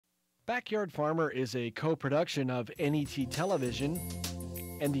Backyard Farmer is a co-production of NET Television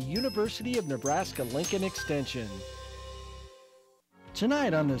and the University of Nebraska-Lincoln Extension.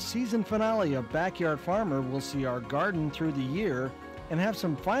 Tonight on the season finale of Backyard Farmer, we'll see our garden through the year and have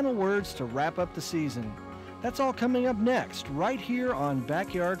some final words to wrap up the season. That's all coming up next, right here on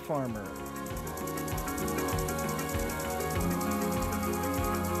Backyard Farmer.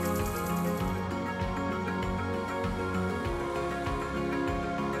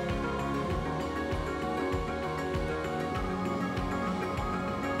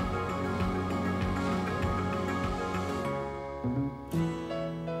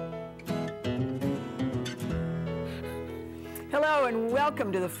 Hello and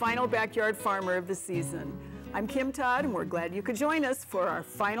welcome to the final Backyard Farmer of the season. I'm Kim Todd and we're glad you could join us for our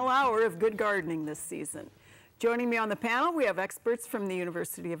final hour of good gardening this season. Joining me on the panel, we have experts from the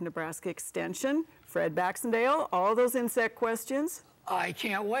University of Nebraska Extension, Fred Baxendale, all those insect questions. I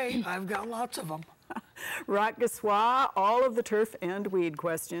can't wait, I've got lots of them. Rock Gassois, all of the turf and weed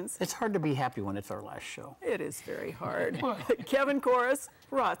questions. It's hard to be happy when it's our last show. It is very hard. Kevin Corus,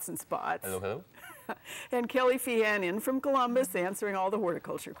 Rots and Spots. Hello, hello. And Kelly Feehan in from Columbus answering all the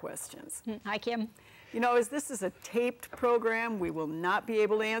horticulture questions. Hi, Kim. You know, as this is a taped program, we will not be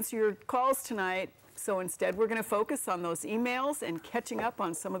able to answer your calls tonight. So instead, we're going to focus on those emails and catching up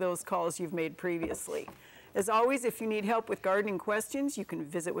on some of those calls you've made previously. As always, if you need help with gardening questions, you can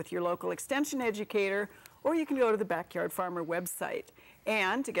visit with your local extension educator, or you can go to the Backyard Farmer website.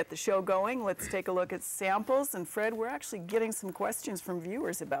 And to get the show going, let's take a look at samples. And Fred, we're actually getting some questions from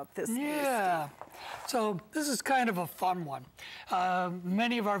viewers about this. Yeah, so this is kind of a fun one.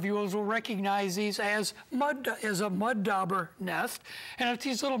 Many of our viewers will recognize these as a mud dauber nest. And it's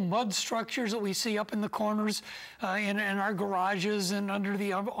these little mud structures that we see up in the corners in our garages and under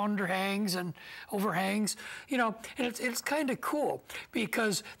the underhangs and overhangs. You know, and it's kind of cool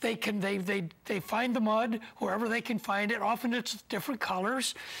because they find the mud wherever they can find it. Often it's different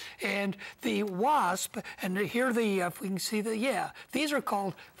colors, and the wasp, and here if we can see these are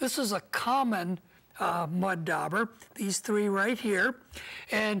called, this is a common mud dauber, these three right here,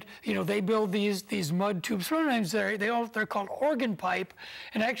 and you know they build these mud tubes. Sometimes they're called organ pipe,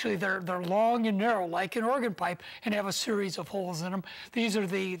 and actually they're long and narrow like an organ pipe and have a series of holes in them. These are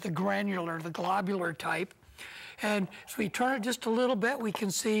the granular, the globular type. And if we turn it just a little bit, we can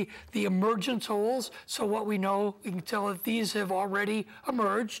see the emergence holes. So what we know, we can tell that these have already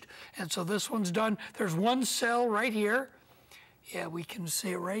emerged. And so this one's done. There's one cell right here. Yeah, we can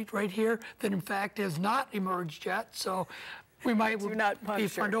see it right here that in fact has not emerged yet. So we might be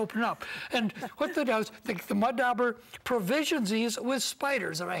fun to open up. And what that does, the mud dauber provisions these with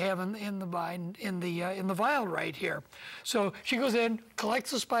spiders that I have in the vial right here. So she goes in,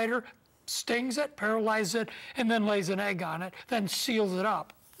 collects the spider, stings it, paralyzes it, and then lays an egg on it, then seals it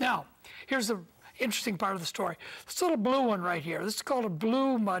up. Now, here's the interesting part of the story. This little blue one right here, this is called a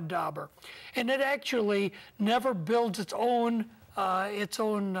blue mud dauber, and it actually never builds its own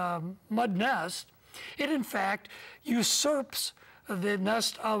mud nest. It, in fact, usurps the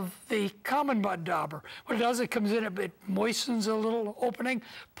nest of the common mud dauber. What it does, it comes in, it moistens a little opening,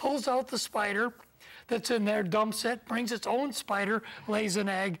 pulls out the spider that's in there, dumps it, brings its own spider, lays an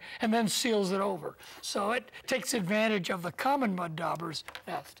egg, and then seals it over. So it takes advantage of the common mud dauber's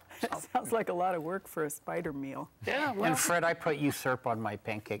nest. That sounds like a lot of work for a spider meal. Yeah, well. And Fred, I put usurp on my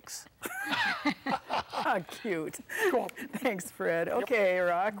pancakes. How cute. Cool. Thanks, Fred. Okay,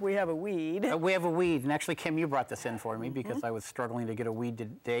 Rock, we have a weed. We have a weed, and actually, Kim, you brought this in for me because I was struggling to get a weed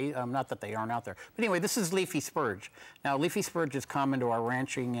today. Not that they aren't out there. But anyway, this is leafy spurge. Now, leafy spurge is common to our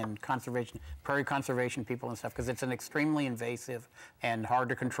ranching and conservation, prairie conservation people and stuff because it's an extremely invasive and hard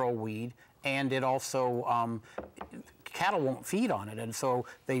to control weed. And it also, cattle won't feed on it, and so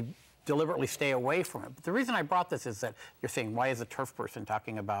they deliberately stay away from it. But the reason I brought this is that you're saying, why is a turf person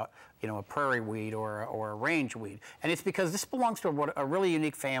talking about, you know, a prairie weed or a range weed? And it's because this belongs to a really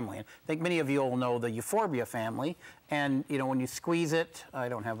unique family. And I think many of you will know the Euphorbia family. And, you know, when you squeeze it, I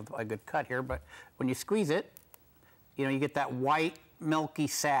don't have a good cut here, but when you squeeze it, you know, you get that white, milky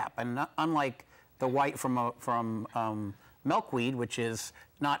sap. And unlike the white from milkweed, which is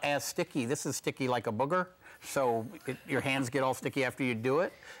not as sticky, this is sticky like a booger. So your hands get all sticky after you do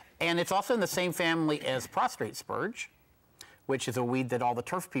it. And it's also in the same family as prostrate spurge, which is a weed that all the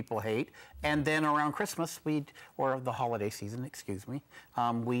turf people hate. And then around Christmas, or the holiday season, excuse me,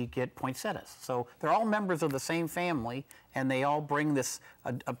 we get poinsettias. So they're all members of the same family, and they all bring this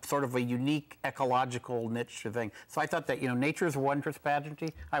a sort of a unique ecological niche thing. So I thought that, nature's wondrous pageantry,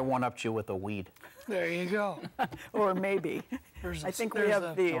 I one-upped you with a weed. There you go. Or maybe. I think we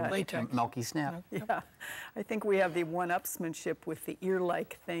have the latex. Milky Snap. yeah. I think we have the one-upsmanship with the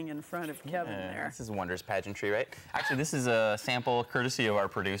ear-like thing in front of Kevin there. This is wondrous pageantry, right? Actually, this is a sample courtesy of our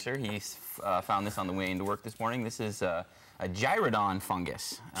producer. He found this on the way into work this morning. This is a Gyrodon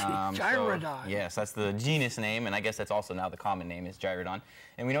fungus. Gyrodon. Yes, that's the genus name, and I guess that's also now the common name is Gyrodon.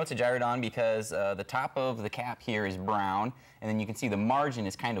 And we know it's a Gyrodon because the top of the cap here is brown, and then you can see the margin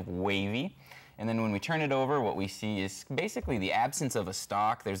is kind of wavy. And then when we turn it over, what we see is basically the absence of a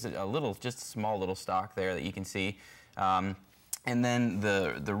stalk. There's just a small little stalk there that you can see. And then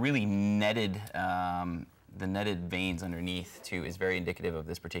the really netted, veins underneath too is very indicative of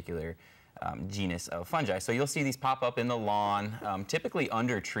this particular genus of fungi. So you'll see these pop up in the lawn, typically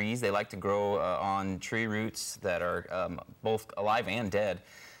under trees. They like to grow on tree roots that are both alive and dead.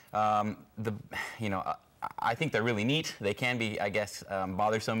 I think they're really neat. They can be, I guess,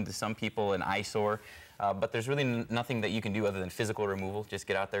 bothersome to some people, an eyesore. But there's really nothing that you can do other than physical removal. Just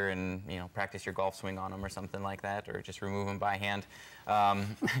get out there and practice your golf swing on them or something like that, or just remove them by hand.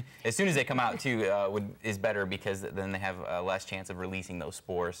 As soon as they come out, too, is better because then they have less chance of releasing those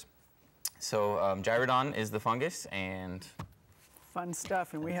spores. So Gyrodon is the fungus, and Fun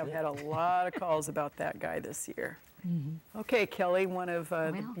stuff, and we have had a lot of calls about that guy this year. Okay, Kelly, one of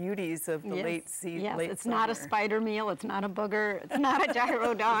the beauties of the late Yes, it's summer. not a spider meal, it's not a booger, it's not a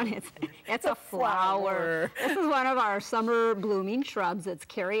gyrodon, it's a flower. This is one of our summer blooming shrubs. It's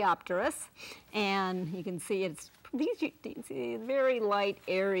Caryopteris, and you can see it's very light,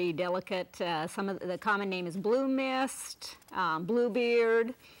 airy, delicate. Some of the common name is blue mist,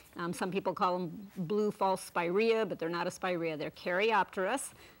 bluebeard. Some people call them blue false spirea, but they're not a spirea, they're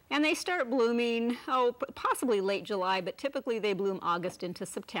Caryopteris. And they start blooming, possibly late July, but typically they bloom August into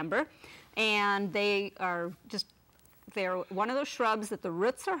September. And they're one of those shrubs that the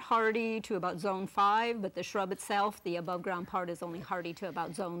roots are hardy to about zone 5, but the shrub itself, the above ground part, is only hardy to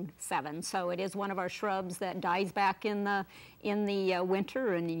about zone 7. So it is one of our shrubs that dies back in the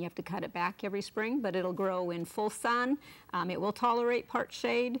winter, and you have to cut it back every spring, but it'll grow in full sun. It will tolerate part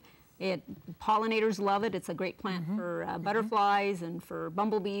shade. Pollinators love it. It's a great plant for butterflies and for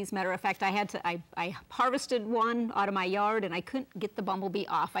bumblebees. Matter of fact, I harvested one out of my yard and I couldn't get the bumblebee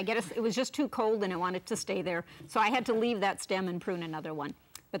off. It was just too cold and it wanted to stay there. So I had to leave that stem and prune another one.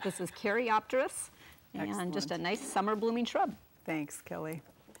 But this is Caryopteris, and just a nice summer blooming shrub. Thanks, Kelly.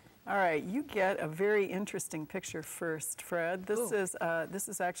 All right, you get a very interesting picture first, Fred. This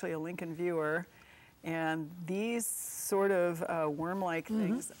is actually a Lincoln Viewer. And these sort of worm-like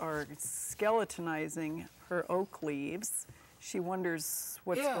things are skeletonizing her oak leaves. She wonders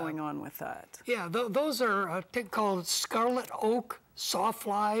what's going on with that. Yeah, those are called scarlet oak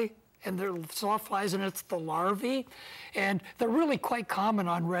sawfly, and they're sawflies, and it's the larvae. And they're really quite common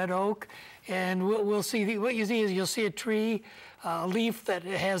on red oak. And we'll see, what you see is you'll see a tree, leaf that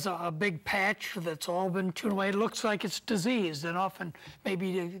has a big patch that's all been tuned away. It looks like it's diseased and often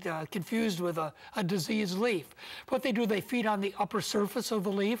maybe confused with a diseased leaf. What they do, they feed on the upper surface of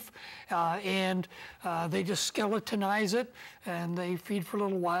the leaf and they just skeletonize it and they feed for a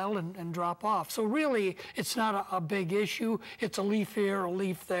little while and drop off. So really, it's not a big issue. It's a leaf here, a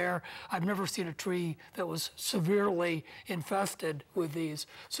leaf there. I've never seen a tree that was severely infested with these.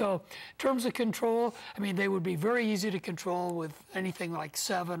 So in terms of control, I mean, they would be very easy to control with anything like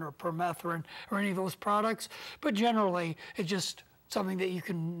Sevin or permethrin or any of those products. But generally, it's just something that you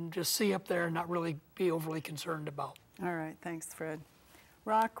can just see up there and not really be overly concerned about. All right, thanks, Fred.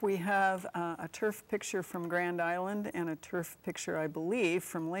 Rock, we have a turf picture from Grand Island and a turf picture, I believe,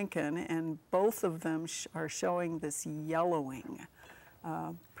 from Lincoln, and both of them are showing this yellowing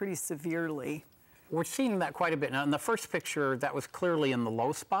pretty severely. We're seeing that quite a bit. Now, in the first picture, that was clearly in the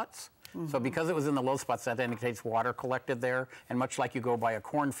low spots. So because it was in the low spots, that indicates water collected there. And much like you go by a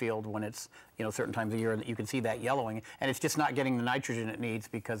cornfield when it's, certain times of year, you can see that yellowing. And it's just not getting the nitrogen it needs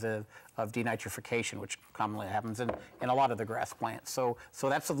because of denitrification, which commonly happens in a lot of the grass plants. So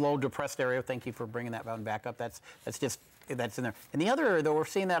that's a low depressed area. Thank you for bringing that one back up. That's in there. And the other area, though, we're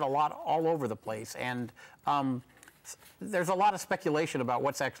seeing that a lot all over the place. And there's a lot of speculation about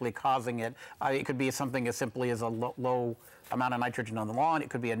what's actually causing it. It could be something as simply as a low amount of nitrogen on the lawn. It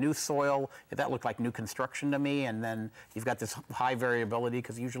could be a new soil. That looked like new construction to me. And then you've got this high variability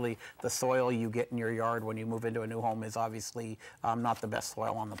because usually the soil you get in your yard when you move into a new home is obviously not the best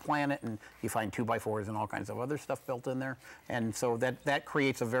soil on the planet. And you find 2x4s and all kinds of other stuff built in there. And so that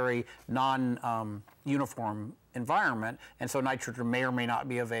creates a very uniform environment, and so nitrogen may or may not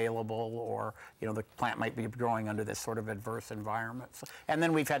be available, or the plant might be growing under this sort of adverse environment. So, and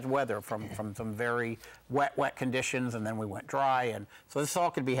then we've had weather from some very wet conditions, and then we went dry, and so this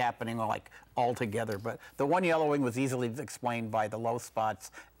all could be happening like all together. But the one yellowing was easily explained by the low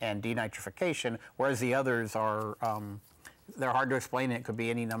spots and denitrification, whereas the others are they're hard to explain, and it could be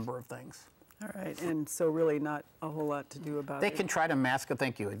any number of things. All right, and so really not a whole lot to do about it. They can try to mask it,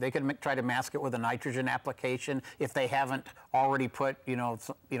 thank you. They can try to mask it with a nitrogen application if they haven't already put,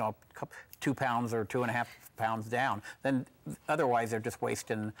 2 pounds or 2.5 pounds down. Then otherwise they're just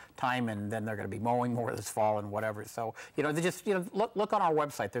wasting time, and then they're going to be mowing more this fall and whatever. So, they just, look on our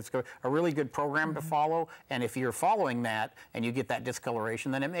website. There's a really good program to follow, and if you're following that and you get that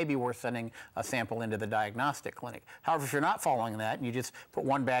discoloration, then it may be worth sending a sample into the diagnostic clinic. However, if you're not following that and you just put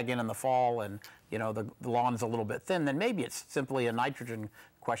one bag in the fall and the lawn's a little bit thin, then maybe it's simply a nitrogen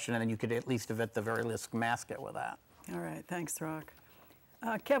question, and then you could at least, at the very least, mask it with that. All right, thanks, Rock.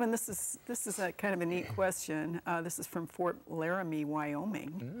 Kevin, this is a kind of a neat question. This is from Fort Laramie,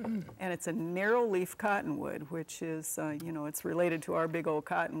 Wyoming, and it's a narrow leaf cottonwood, which is, it's related to our big old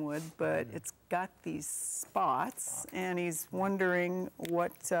cottonwood, but it's got these spots, and he's wondering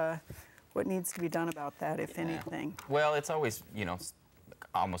what needs to be done about that, if anything. Well, it's always,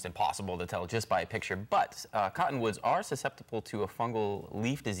 almost impossible to tell just by a picture, but cottonwoods are susceptible to a fungal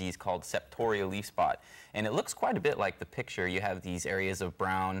leaf disease called septoria leaf spot, and it looks quite a bit like the picture. You have these areas of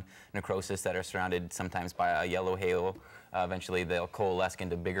brown necrosis that are surrounded sometimes by a yellow halo. Eventually they'll coalesce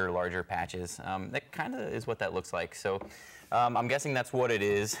into bigger, larger patches. That kind of is what that looks like. So I'm guessing that's what it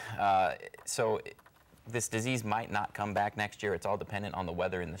is. So this disease might not come back next year. It's all dependent on the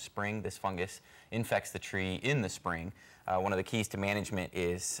weather in the spring. This fungus infects the tree in the spring. One of the keys to management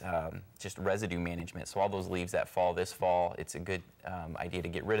is just residue management. So all those leaves that fall this fall, it's a good idea to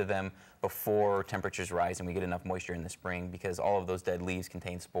get rid of them before temperatures rise and we get enough moisture in the spring, because all of those dead leaves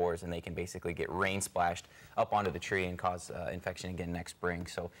contain spores and they can basically get rain splashed up onto the tree and cause infection again next spring.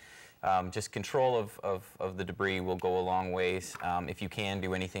 So just control of the debris will go a long ways. If you can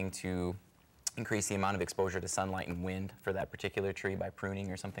do anything to increase the amount of exposure to sunlight and wind for that particular tree by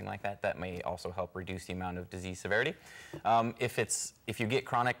pruning or something like that, that may also help reduce the amount of disease severity. If you get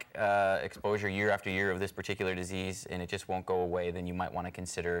chronic exposure year after year of this particular disease and it just won't go away, then you might want to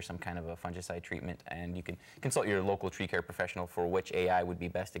consider some kind of a fungicide treatment, and you can consult your local tree care professional for which AI would be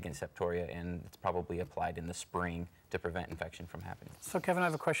best against septoria, and it's probably applied in the spring to prevent infection from happening. So Kevin, I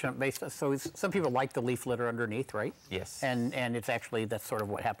have a question so some people like the leaf litter underneath, right? Yes. And it's actually, that's sort of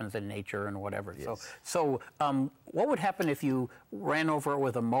what happens in nature and whatever. Yes. So what would happen if you ran over it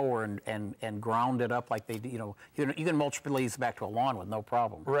with a mower and ground it up like they do? You can mulch leaves back to a lawn with no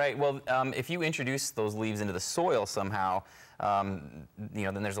problem. Right. Well, if you introduce those leaves into the soil somehow, then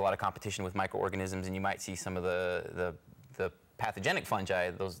there's a lot of competition with microorganisms, and you might see some of the pathogenic fungi,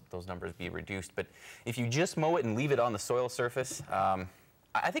 those numbers be reduced. But if you just mow it and leave it on the soil surface,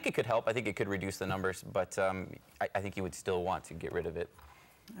 I think it could help. I think it could reduce the numbers, but I think you would still want to get rid of it.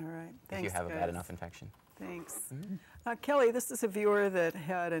 All right, thanks, if you have guys. a bad enough infection. Thanks. Kelly, this is a viewer that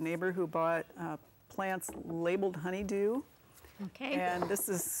had a neighbor who bought plants labeled honeydew. Okay. And this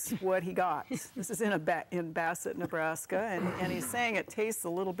is what he got. This is in Bassett, Nebraska, and he's saying it tastes a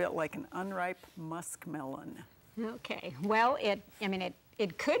little bit like an unripe muskmelon. Okay. Well,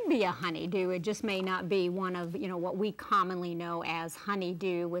 it could be a honeydew. It just may not be one of what we commonly know as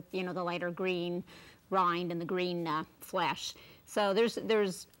honeydew with the lighter green rind and the green flesh. So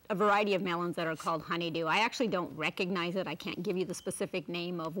there's a variety of melons that are called honeydew. I actually don't recognize it. I can't give you the specific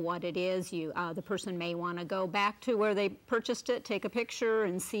name of what it is. The person may want to go back to where they purchased it, take a picture,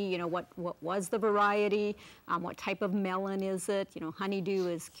 and see what was the variety, what type of melon is it. Honeydew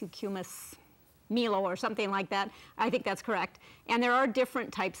is Cucumis Milo or something like that. I think that's correct. And there are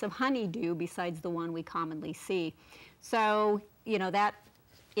different types of honeydew besides the one we commonly see. So, that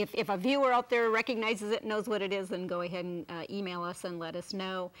if a viewer out there recognizes it, knows what it is, then go ahead and email us and let us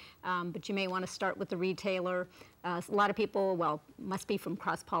know. But you may want to start with the retailer. A lot of people, must be from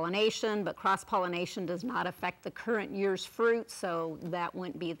cross-pollination, but cross-pollination does not affect the current year's fruit, so that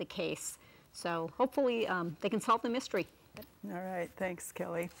wouldn't be the case. So hopefully they can solve the mystery. All right, thanks,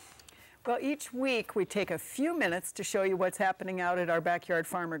 Kelly. Well, each week we take a few minutes to show you what's happening out at our Backyard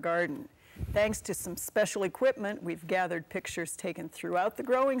Farmer Garden. Thanks to some special equipment, we've gathered pictures taken throughout the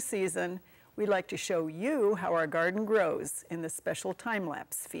growing season. We'd like to show you how our garden grows in this special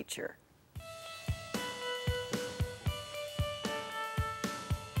time-lapse feature.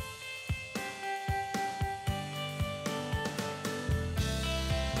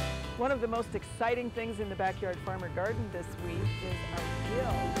 One of the most exciting things in the Backyard Farmer Garden this week is our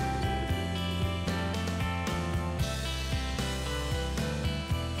dill.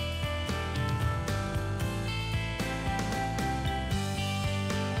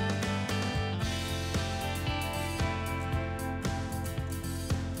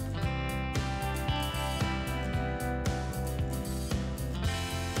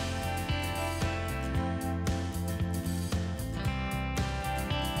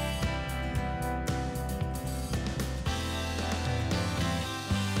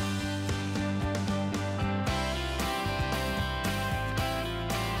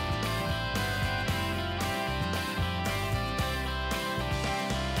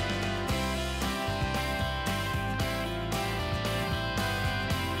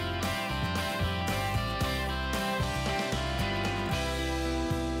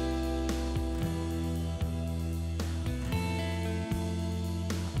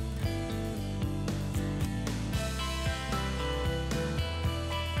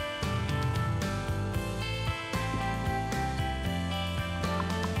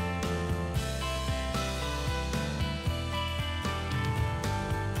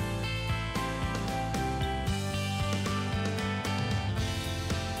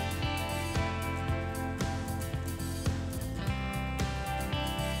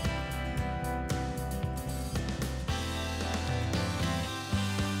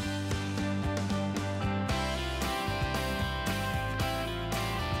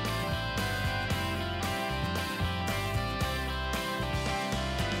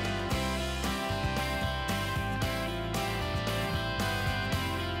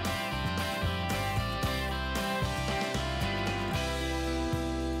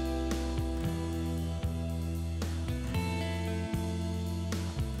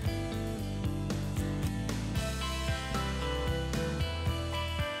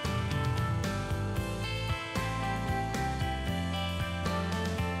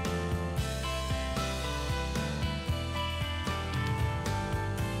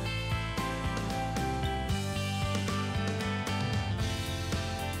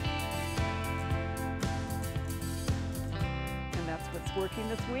 what's working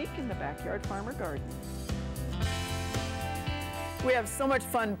this week in the Backyard Farmer Garden. We have so much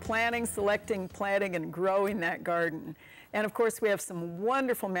fun planning, selecting, planting, and growing that garden. And of course, we have some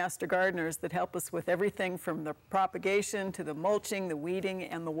wonderful master gardeners that help us with everything from the propagation to the mulching, the weeding,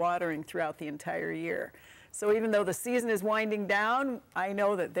 and the watering throughout the entire year. So even though the season is winding down, I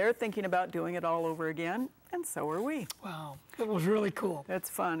know that they're thinking about doing it all over again, and so are we. Wow, it was really cool. That's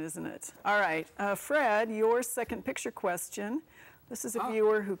fun, isn't it? All right, Fred, your second picture question. This is a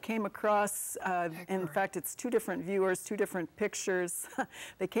viewer who came across, in fact, it's two different viewers, two different pictures.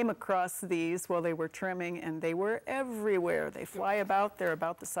 They came across these while they were trimming, and they were everywhere. They fly about. They're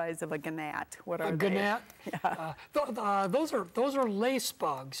about the size of a gnat. What are they? A gnat? Yeah. Those are lace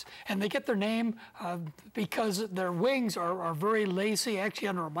bugs, and they get their name because their wings are very lacy. Actually,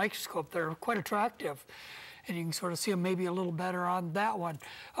 under a microscope, they're quite attractive. And you can sort of see them maybe a little better on that one.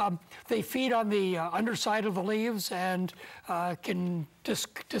 They feed on the underside of the leaves and can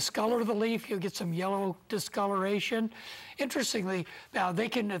discolor the leaf. You'll get some yellow discoloration. Interestingly, now they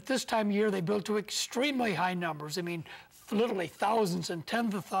can, at this time of year, they build to extremely high numbers. I mean, literally thousands and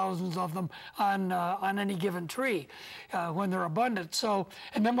tens of thousands of them on any given tree when they're abundant. So,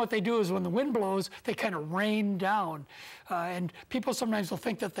 and then what they do is when the wind blows, they kind of rain down. And people sometimes will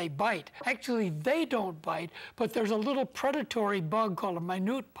think that they bite. Actually, they don't bite, but there's a little predatory bug called a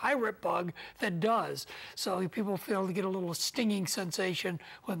minute pirate bug that does. So people feel to get a little stinging sensation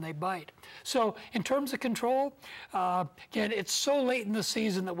when they bite. So in terms of control, again, it's so late in the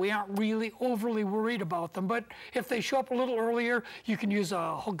season that we aren't really overly worried about them. But if they show up a little earlier, you can use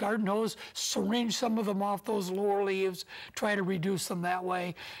a whole garden hose, syringe some of them off those lower leaves, try to reduce them that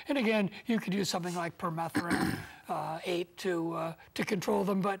way. And again, you could use something like permethrin 8 to control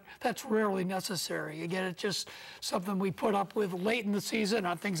them, but that's rarely necessary. Again, it's just something we put up with late in the season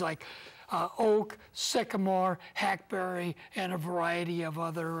on things like oak, sycamore, hackberry, and a variety of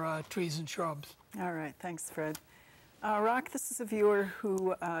other trees and shrubs. All right, thanks, Fred. Rock, this is a viewer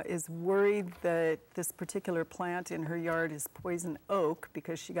who is worried that this particular plant in her yard is poison oak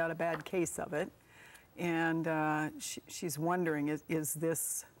because she got a bad case of it. And she's wondering, is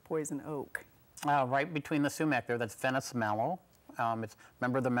this poison oak? Right between the sumac there, that's Venice mallow.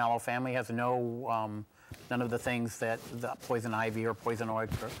 Remember, the mallow family has none of the things that the poison ivy or poison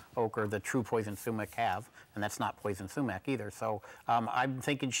oak or the true poison sumac have, and that's not poison sumac either. So I'm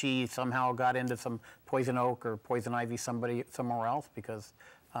thinking she somehow got into some poison oak or poison ivy somewhere else, because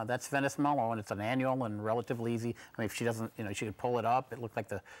that's Venice mallow, and it's an annual and relatively easy. I mean, if she doesn't, she could pull it up. It looked like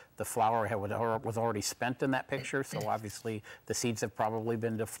the flower was already spent in that picture, so obviously the seeds have probably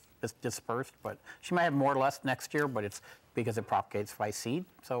been dispersed. But she might have more or less next year, but it's because it propagates by seed,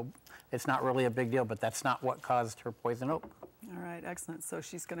 so it's not really a big deal. But that's not what caused her poison oak. All right, excellent. So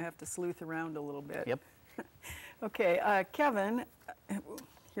she's going to have to sleuth around a little bit. Yep. Okay, Kevin.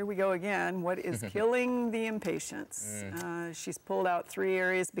 Here we go again. What is killing the impatiens? She's pulled out 3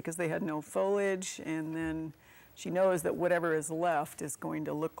 areas because they had no foliage, and then she knows that whatever is left is going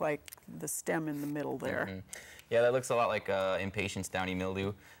to look like the stem in the middle there. Yeah, that looks a lot like impatiens downy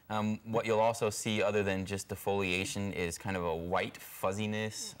mildew. What you'll also see, other than just defoliation, is kind of a white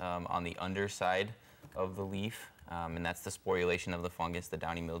fuzziness on the underside of the leaf, and that's the sporulation of the fungus, the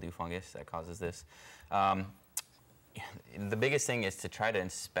downy mildew fungus, that causes this. The biggest thing is to try to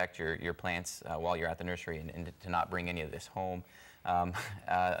inspect your plants while you're at the nursery, and to not bring any of this home.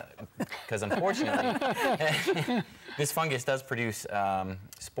 Because unfortunately, this fungus does produce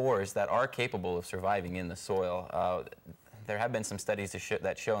spores that are capable of surviving in the soil. There have been some studies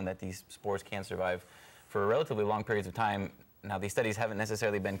that shown that these spores can survive for relatively long periods of time. Now, these studies haven't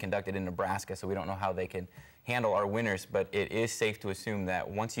necessarily been conducted in Nebraska, so we don't know how they can handle our winters, but it is safe to assume that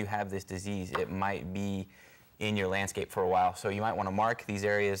once you have this disease, it might be in your landscape for a while. So you might want to mark these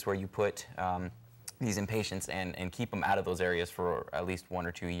areas where you put these impatiens and keep them out of those areas for at least 1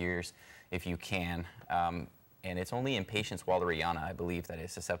 or 2 years if you can. And it's only Impatiens walleriana, I believe, that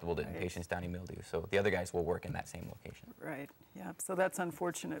is susceptible to Impatiens downy mildew. So the other guys will work in that same location. Right, yeah, so that's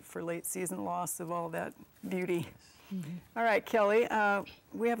unfortunate for late season loss of all that beauty. Yes. All right, Kelly,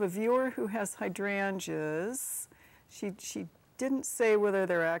 we have a viewer who has hydrangeas. She didn't say whether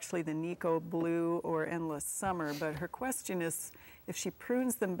they're actually the Nico Blue or Endless Summer, but her question is, if she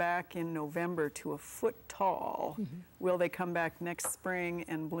prunes them back in November to a foot tall, will they come back next spring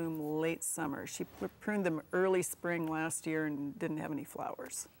and bloom late summer? She pruned them early spring last year and didn't have any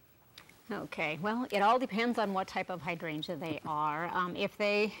flowers. Okay, well, it all depends on what type of hydrangea they are.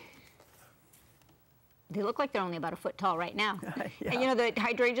 they look like they're only about a foot tall right now. Yeah. And the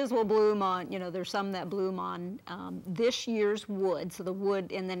hydrangeas will bloom on, there's some that bloom on this year's wood. So the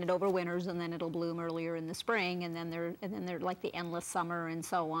wood, and then it overwinters, and then it'll bloom earlier in the spring, and then they're like the endless summer and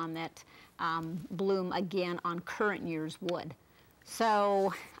so on that bloom again on current year's wood.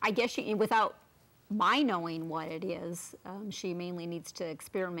 So I guess without my knowing what it is, she mainly needs to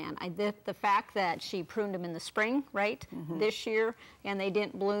experiment. The fact that she pruned them in the spring, right, this year, and they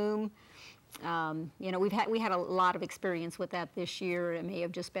didn't bloom, we had a lot of experience with that this year. It may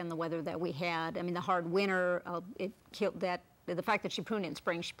have just been the weather that we had. I mean, the hard winter, it killed that. The fact that she pruned it in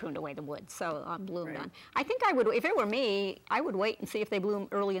spring, she pruned away the wood, so bloomed on. I think I would, if it were me, I would wait and see if they bloom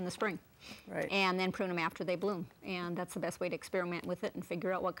early in the spring. Right. And then prune them after they bloom. And that's the best way to experiment with it and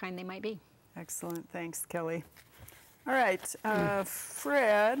figure out what kind they might be. Excellent. Thanks, Kelly. All right,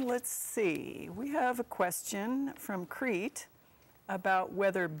 Fred, let's see. We have a question from Crete about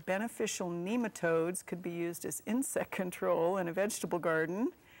whether beneficial nematodes could be used as insect control in a vegetable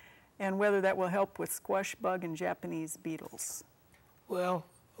garden, and whether that will help with squash bug and Japanese beetles. Well,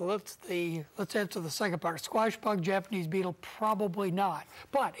 let's answer the second part. Squash bug, Japanese beetle, probably not.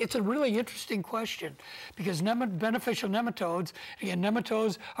 But it's a really interesting question because beneficial nematodes, again,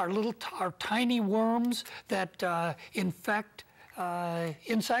 nematodes are tiny worms that infect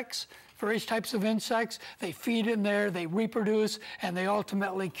insects, various types of insects. They feed in there, they reproduce, and they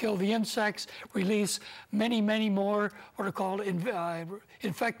ultimately kill the insects, release many, many more what are called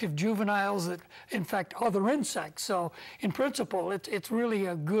infective juveniles that infect other insects. So in principle, it's really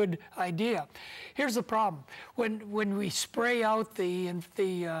a good idea. Here's the problem. When we spray out the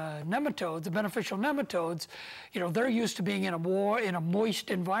nematodes, the beneficial nematodes, they're used to being in a moist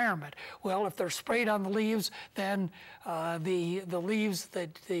environment. Well, if they're sprayed on the leaves, then the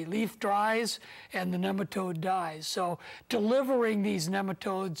leaf dries and the nematode dies. So delivering these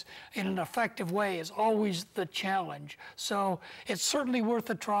nematodes in an effective way is always the challenge. So it's certainly worth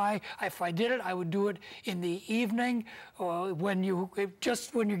a try. If I did it, I would do it in the evening, when you're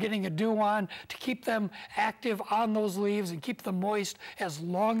getting a dew on, to keep them active on those leaves and keep them moist as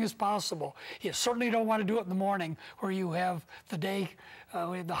long as possible. You certainly don't want to do it in the morning where you have the day,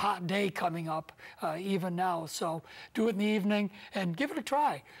 the hot day coming up even now. So do it in the evening and give it a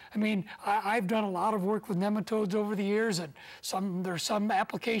try. I mean, I've done a lot of work with nematodes over the years, and there's some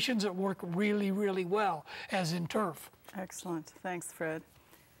applications that work really, really well, as in turf. Excellent. Thanks, Fred.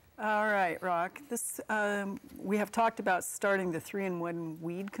 All right, Rock. We have talked about starting the 3-in-1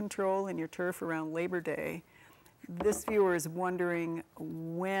 weed control in your turf around Labor Day. This viewer is wondering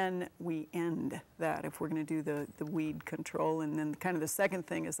when we end that, if we're going to do the weed control. And then kind of the second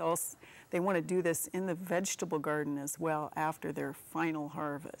thing is also they want to do this in the vegetable garden as well after their final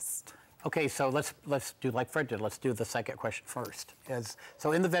harvest. Okay, so let's do like Fred did. Let's do the second question first.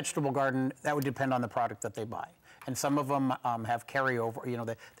 So in the vegetable garden, that would depend on the product that they buy. And some of them have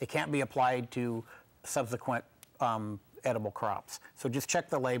carryover, they can't be applied to subsequent edible crops. So just check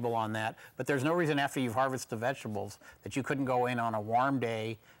the label on that. But there's no reason after you've harvested the vegetables that you couldn't go in on a warm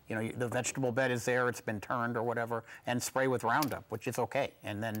day, the vegetable bed is there, it's been turned or whatever, and spray with Roundup, which is okay.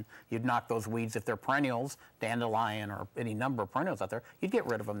 And then you'd knock those weeds, if they're perennials, dandelion or any number of perennials out there, you'd get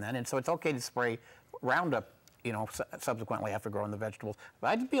rid of them then. And so it's okay to spray Roundup, subsequently after growing the vegetables.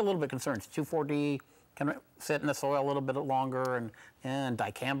 But I'd be a little bit concerned. It's 2,4-D, can sit in the soil a little bit longer, and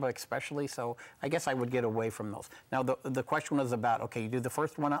dicamba especially, so I guess I would get away from those. Now the question was about, okay, you do the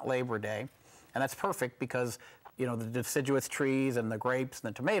first one at Labor Day, and that's perfect because the deciduous trees and the grapes and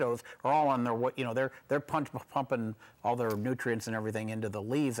the tomatoes are all on their, they're pumping all their nutrients and everything into the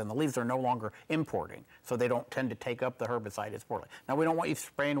leaves, and the leaves are no longer importing, so they don't tend to take up the herbicide as poorly. Now we don't want you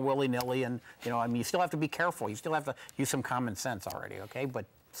spraying willy-nilly, and you still have to be careful. You still have to use some common sense already, okay? But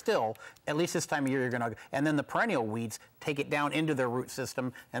still, at least this time of year, you're going to, and then the perennial weeds take it down into their root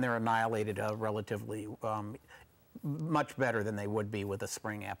system, and they're annihilated relatively much better than they would be with a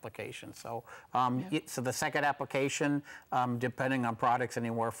spring application. So, so the second application, depending on products,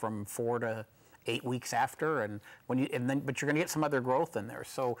 anywhere from 4 to 8 weeks after, but you're going to get some other growth in there.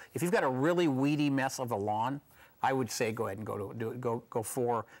 So if you've got a really weedy mess of a lawn, I would say go ahead and go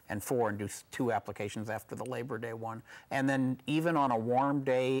 4 and 4 and do 2 applications after the Labor Day one. And then even on a warm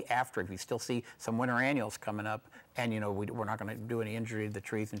day after, if you still see some winter annuals coming up, and we're not going to do any injury to the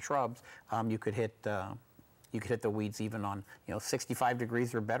trees and shrubs, you could hit the weeds even on 65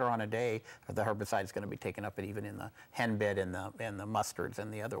 degrees or better on a day. The herbicide is going to be taken up, and even in the henbed and the mustards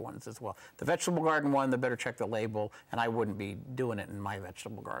and the other ones as well. The vegetable garden one, the better check the label, and I wouldn't be doing it in my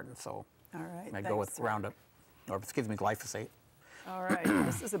vegetable garden. So all right, I'd go with Roundup. Or glyphosate. All right,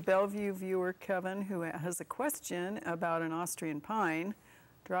 this is a Bellevue viewer, Kevin, who has a question about an Austrian pine.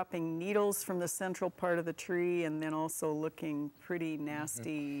 dropping needles from the central part of the tree and then also looking pretty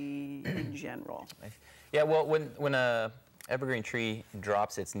nasty in general. Yeah, well, when a evergreen tree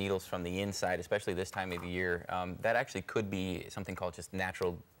drops its needles from the inside, especially this time of year, that actually could be something called just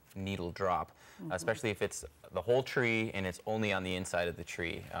natural needle drop, especially if it's the whole tree and it's only on the inside of the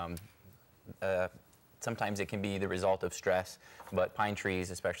tree. Sometimes it can be the result of stress, but pine trees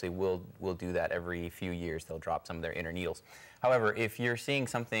especially will do that every few years. They'll drop some of their inner needles. However, if you're seeing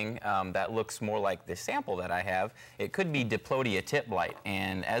something that looks more like this sample that I have, it could be Diplodia tip blight.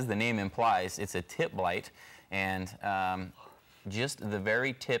 And as the name implies, it's a tip blight, and just the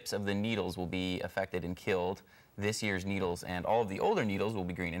very tips of the needles will be affected and killed. This year's needles, and all of the older needles will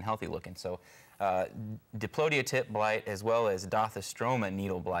be green and healthy looking. So Diplodia tip blight as well as Dothostroma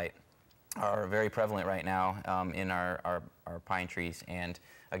needle blight are very prevalent right now in our pine trees. And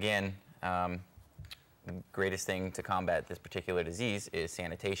again, the greatest thing to combat this particular disease is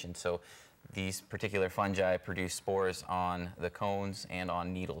sanitation. So these particular fungi produce spores on the cones and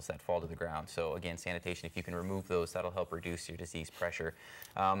on needles that fall to the ground. So again, sanitation, if you can remove those, that'll help reduce your disease pressure.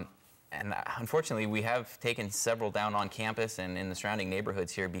 And unfortunately, we have taken several down on campus and in the surrounding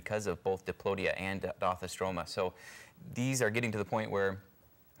neighborhoods here because of both Diplodia and Dothostroma. So these are getting to the point where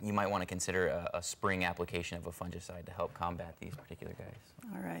you might want to consider a spring application of a fungicide to help combat these particular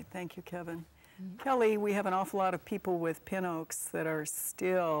guys. All right, thank you, Kevin. Kelly, we have an awful lot of people with pin oaks that are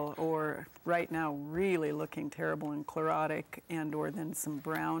still, or right now, really looking terrible and chlorotic, and or then some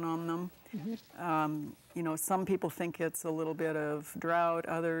brown on them. You know, some people think it's a little bit of drought.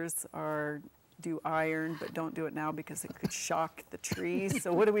 Others do iron, but don't do it now because it could shock the trees.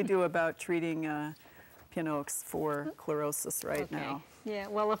 So what do we do about treating pin oaks for chlorosis right now? Yeah,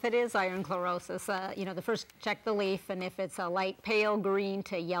 well, if it is iron chlorosis, you know, first check the leaf, and if it's a light pale green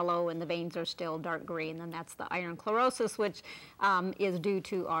to yellow and the veins are still dark green, then that's the iron chlorosis, which is due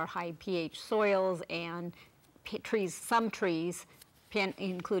to our high pH soils, and some trees,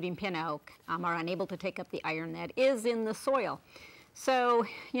 including pin oak, are unable to take up the iron that is in the soil. So,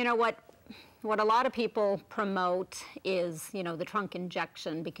 you know, what a lot of people promote is, you know, the trunk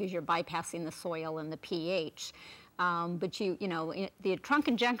injection, because you're bypassing the soil and the pH. But you know, the trunk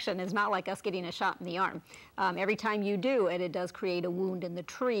injection is not like us getting a shot in the arm. Every time you do it, it does create a wound in the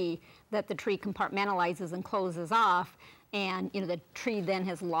tree that the tree compartmentalizes and closes off, and, you know, the tree then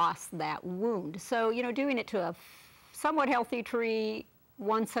has lost that wound. So, you know, doing it to a somewhat healthy tree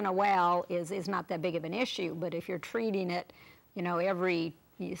once in a while is not that big of an issue. But if you're treating it, you know, every,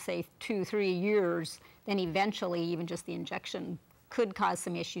 you say 2-3 years, then eventually even just the injection could cause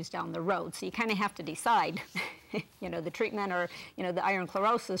some issues down the road. So you kind of have to decide, you know, the treatment, or, you know, the iron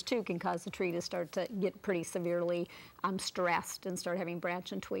chlorosis too can cause the tree to start to get pretty severely stressed and start having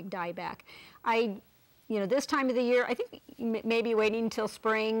branch and twig dieback. You know, this time of the year, I think maybe waiting until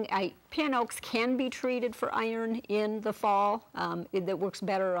spring. Pin oaks can be treated for iron in the fall. It works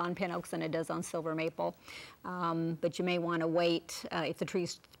better on pin oaks than it does on silver maple. But you may want to wait if the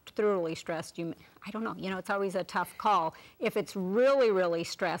tree's thoroughly stressed. I don't know. You know, it's always a tough call. If it's really, really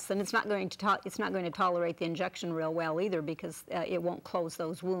stressed, then it's not going to tolerate the injection real well either, because it won't close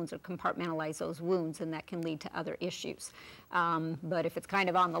those wounds or compartmentalize those wounds, and that can lead to other issues. But if it's kind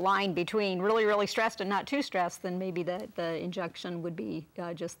of on the line between really, really stressed and not too stressed, then maybe the injection would be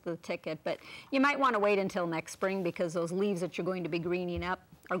just the ticket. But you might want to wait until next spring, because those leaves that you're going to be greening up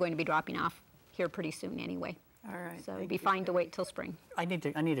are going to be dropping off here pretty soon anyway. All right. So it'd be fine to wait till spring. I need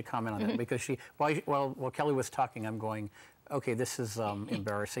to comment on that, because while Kelly was talking, I'm going, okay, this is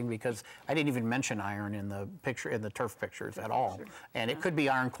embarrassing, because I didn't even mention iron in the picture, in the turf pictures at all. Sure. And it could be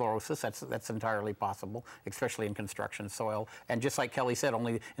iron chlorosis. That's entirely possible, especially in construction soil. And just like Kelly said,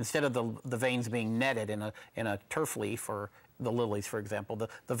 only instead of the veins being netted in a turf leaf, or the lilies, for example,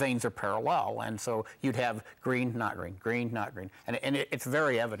 the veins are parallel, and so you'd have green, not green, green, not green, and it's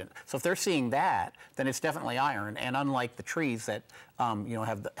very evident. So if they're seeing that, then it's definitely iron. And unlike the trees that you know,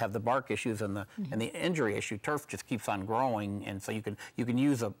 have the bark issues and the injury issue, turf just keeps on growing, and so you can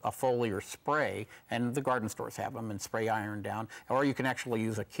use a foliar spray, and the garden stores have them, and spray iron down, or you can actually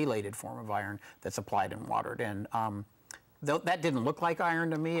use a chelated form of iron that's applied and watered. And that didn't look like iron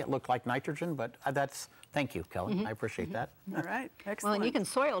to me; it looked like nitrogen, but that's. Thank you, Kelly. I appreciate that. All right, excellent. Well, and you can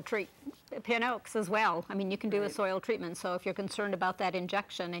soil treat pin oaks as well. I mean, you can do a soil treatment. So if you're concerned about that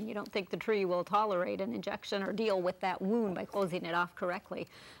injection and you don't think the tree will tolerate an injection or deal with that wound by closing it off correctly,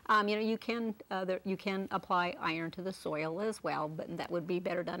 you know, you can apply iron to the soil as well, but that would be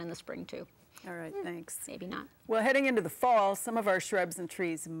better done in the spring too. All right, thanks. Maybe not. Well, heading into the fall, some of our shrubs and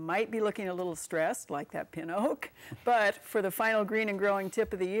trees might be looking a little stressed, like that pin oak. But for the final green and growing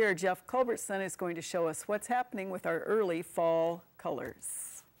tip of the year, Jeff Culbertson is going to show us what's happening with our early fall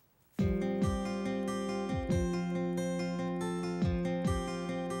colors.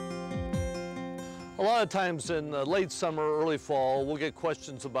 A lot of times in late summer, early fall, we'll get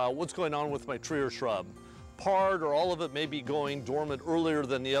questions about what's going on with my tree or shrub. Part or all of it may be going dormant earlier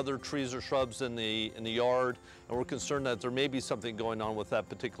than the other trees or shrubs in the yard, and we're concerned that there may be something going on with that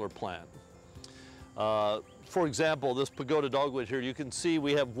particular plant. For example, this pagoda dogwood here, you can see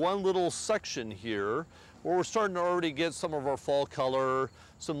we have one little section here where we're starting to already get some of our fall color.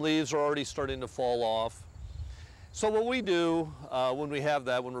 Some leaves are already starting to fall off. So what we do when we have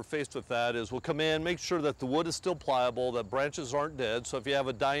that, when we're faced with that, is we'll come in, make sure that the wood is still pliable, that branches aren't dead. So if you have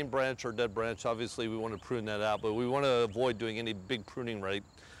a dying branch or dead branch, obviously we want to prune that out, but we want to avoid doing any big pruning right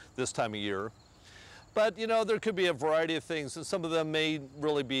this time of year. But you know, there could be a variety of things, and some of them may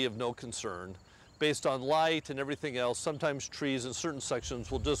really be of no concern. Based on light and everything else, sometimes trees in certain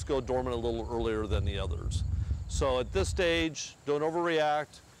sections will just go dormant a little earlier than the others. So at this stage, don't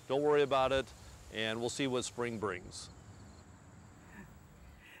overreact, don't worry about it, and we'll see what spring brings.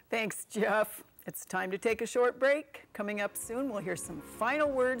 Thanks, Jeff. It's time to take a short break. Coming up soon, we'll hear some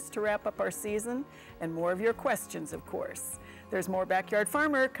final words to wrap up our season and more of your questions, of course. There's more Backyard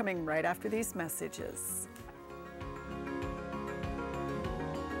Farmer coming right after these messages.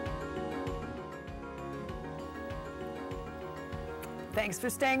 Thanks for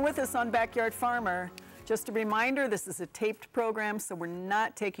staying with us on Backyard Farmer. Just a reminder, this is a taped program, so we're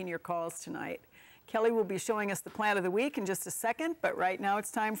not taking your calls tonight. Kelly will be showing us the plant of the week in just a second, but right now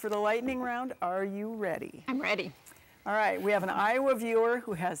it's time for the lightning round. Are you ready? I'm ready. All right, we have an Iowa viewer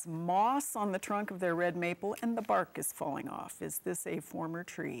who has moss on the trunk of their red maple and the bark is falling off. Is this a former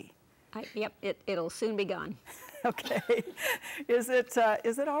tree? Yep, it'll soon be gone. Okay. Is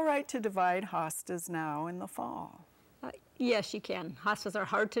it all right to divide hostas now in the fall? Yes, you can. Hostas are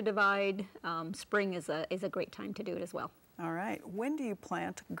hard to divide. Spring is a great time to do it as well. All right. When do you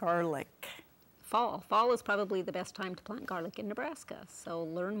plant garlic? Fall. Fall is probably the best time to plant garlic in Nebraska. So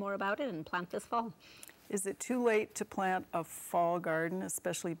learn more about it and plant this fall. Is it too late to plant a fall garden,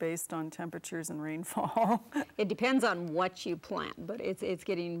 especially based on temperatures and rainfall? It depends on what you plant, but it's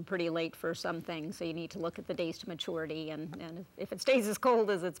getting pretty late for some things. So you need to look at the days to maturity, and if it stays as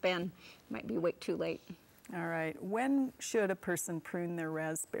cold as it's been, it might be way too late. All right. When should a person prune their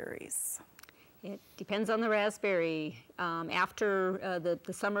raspberries? It depends on the raspberry. After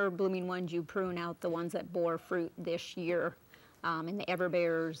the summer blooming ones, you prune out the ones that bore fruit this year. And the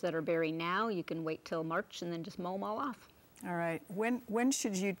everbearers that are bearing now, you can wait till March and then just mow them all off. All right. When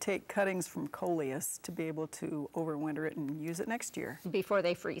should you take cuttings from coleus to be able to overwinter it and use it next year? Before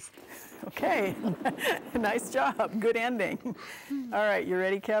they freeze. Okay. Nice job. Good ending. All right. You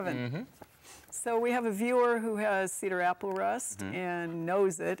ready, Kevin? Mm-hmm. So we have a viewer who has cedar apple rust and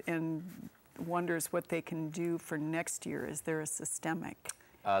knows it and wonders what they can do for next year. Is there a systemic?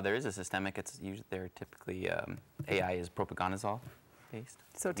 There is a systemic. It's usually typically AI is propaganazole based.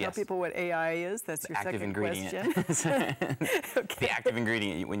 So tell people what AI is. That's your active second ingredient. question. Okay. The active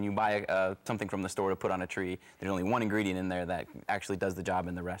ingredient. When you buy something from the store to put on a tree, there's only one ingredient in there that actually does the job,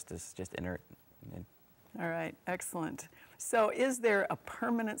 and the rest is just inert. All right, excellent. So is there a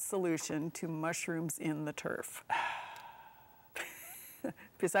permanent solution to mushrooms in the turf?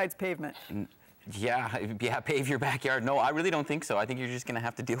 Besides pavement? Yeah, pave your backyard. No, I really don't think so. I think you're just going to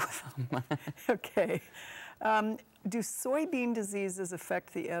have to deal with them. Okay. Do soybean diseases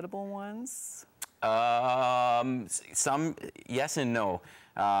affect the edible ones? Some yes and no.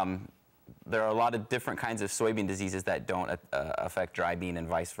 There are a lot of different kinds of soybean diseases that don't affect dry bean and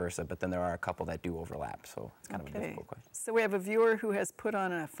vice versa, but then there are a couple that do overlap, so it's kind of a difficult question. So we have a viewer who has put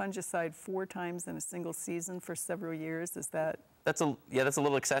on a fungicide 4 times in a single season for several years. Is that? That's a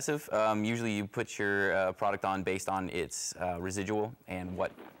little excessive. Usually you put your product on based on its residual and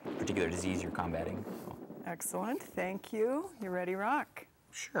what particular disease you're combating. So. Excellent, thank you. You ready, Rock?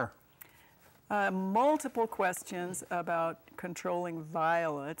 Sure. Multiple questions about controlling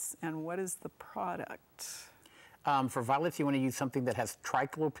violets and what is the product? For violets, you want to use something that has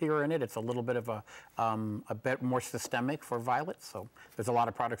triclopyr in it. It's a little bit of a bit more systemic for violets. So there's a lot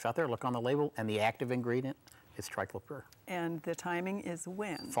of products out there. Look on the label, and the active ingredient is triclopyr. And the timing is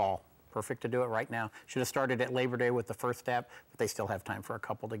when? Fall. Perfect to do it right now. Should have started at Labor Day with the first step, but they still have time for a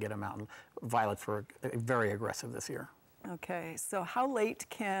couple to get them out. And violets were very aggressive this year. Okay, so how late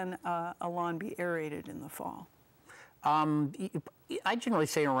can a lawn be aerated in the fall? I generally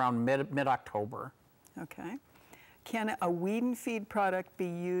say around mid-October. Okay. Can a weed and feed product be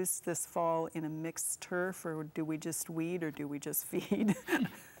used this fall in a mixed turf, or do we just weed or do we just feed?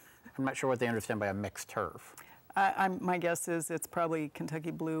 I'm not sure what they understand by a mixed turf. My guess is it's probably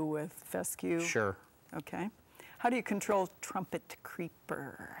Kentucky Blue with fescue. Sure. Okay. How do you control trumpet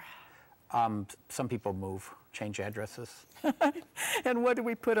creeper? Some people move, change addresses. And what do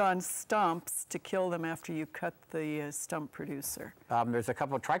we put on stumps to kill them after you cut the stump producer? There's a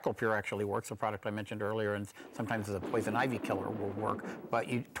couple of Tricolpure actually works, a product I mentioned earlier, and sometimes the poison ivy killer will work. But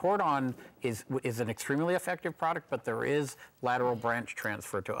Tordon is an extremely effective product, but there is lateral branch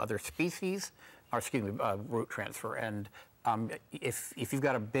transfer to other species, or excuse me, root transfer. And if you've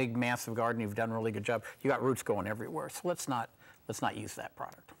got a big, massive garden, you've done a really good job. You got roots going everywhere. So let's not use that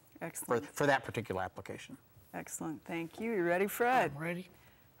product. Excellent. For that particular application. Excellent. Thank you. You ready, Fred? I'm ready.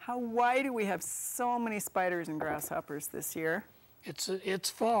 Why do we have so many spiders and grasshoppers this year? It's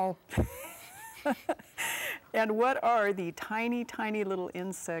fall. And what are the tiny, tiny little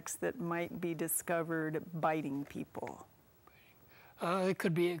insects that might be discovered biting people? It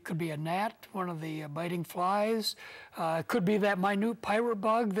could be a gnat, one of the biting flies. It could be that minute pirate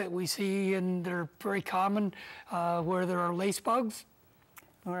bug that we see, and they're very common where there are lace bugs.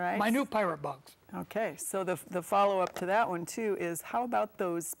 All right. Minute pirate bugs. Okay, so the follow-up to that one too is, how about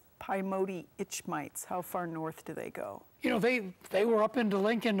those Pymoti itch mites? How far north do they go? You know, they were up into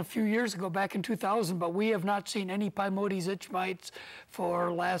Lincoln a few years ago, back in 2000, but we have not seen any Pymoti itch mites for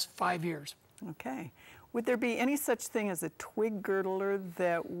the last 5 years. Okay. Would there be any such thing as a twig girdler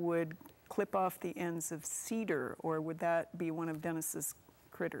that would clip off the ends of cedar, or would that be one of Dennis's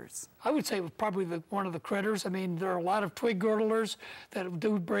critters? I would say it was probably one of the critters. I mean, there are a lot of twig girdlers that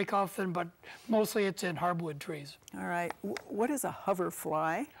do break off them, but mostly it's in hardwood trees. All right. What is a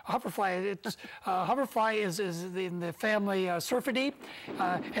hoverfly? A hoverfly is in the family Syrphidae,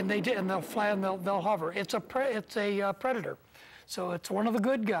 and they'll fly and they'll hover. It's a predator, so it's one of the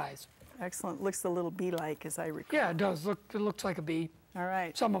good guys. Excellent. Looks a little bee-like, as I recall. Yeah, it does. It looks like a bee. All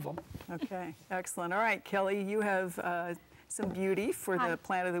right. Some of them. Okay. Excellent. All right, Kelly, you have some beauty for the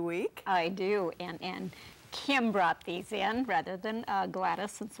plant of the week. I do, and Kim brought these in rather than Gladys,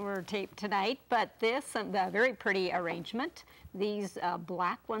 since we're taped tonight. But this, a very pretty arrangement. These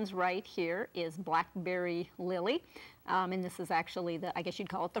black ones right here is blackberry lily. And this is actually I guess you'd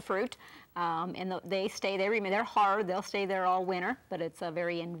call it the fruit. And they stay there. They're hard. They'll stay there all winter, but it's a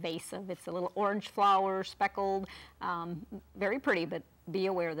very invasive. It's a little orange flower, speckled, very pretty, but be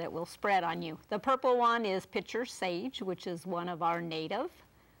aware that it will spread on you. The purple one is pitcher sage, which is one of our native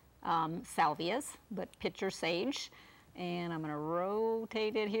salvias, but pitcher sage. And I'm going to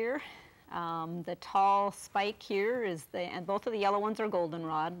rotate it here. The tall spike here is and both of the yellow ones are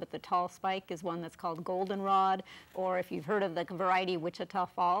goldenrod, but the tall spike is one that's called goldenrod, or if you've heard of the variety Wichita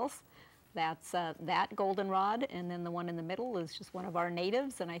Falls, that's that goldenrod, and then the one in the middle is just one of our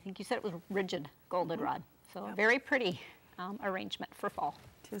natives, and I think you said it was rigid goldenrod. So a very pretty arrangement for fall.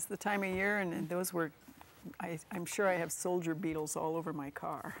 'Tis the time of year, and those were, I'm sure I have soldier beetles all over my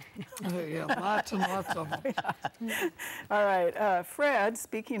car. Yeah, lots and lots of them. All right, Fred,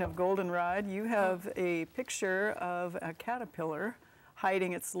 speaking of goldenrod, you have a picture of a caterpillar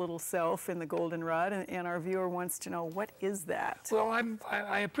hiding its little self in the goldenrod, and our viewer wants to know, what is that? Well,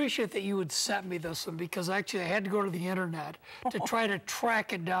 I appreciate that you would send me this one, because actually I had to go to the internet to try to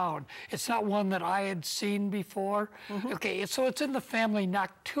track it down. It's not one that I had seen before. Okay, so it's in the family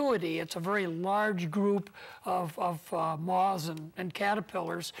Noctuidae. It's a very large group of moths and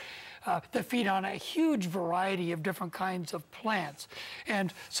caterpillars that feed on a huge variety of different kinds of plants.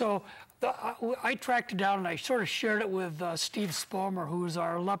 And so I tracked it down, and I sort of shared it with Steve Spomer, who is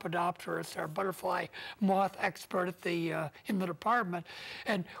our lepidopterist, our butterfly moth expert at in the department.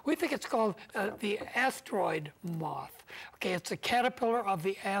 And we think it's called the asteroid moth. Okay, it's a caterpillar of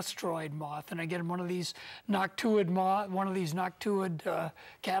the asteroid moth, and again, one of these noctuid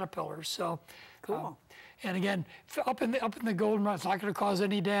caterpillars. So, cool. And again, up in the goldenrod, it's not going to cause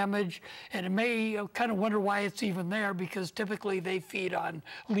any damage, and it may kind of wonder why it's even there, because typically they feed on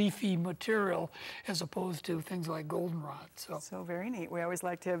leafy material as opposed to things like goldenrod. So very neat. We always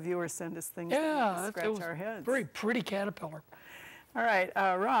like to have viewers send us things that scratch our heads. Very pretty caterpillar. All right,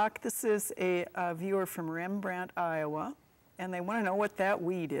 Rock, this is a viewer from Rembrandt, Iowa, and they want to know what that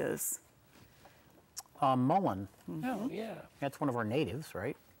weed is. Mullein. Oh, yeah. That's one of our natives,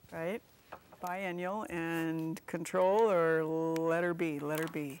 right? Right. Biennial, and control, or letter B? Letter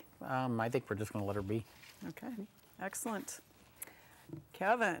B. I think we're just going to let her be. Okay, excellent.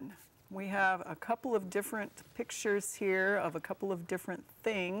 Kevin, we have a couple of different pictures here of a couple of different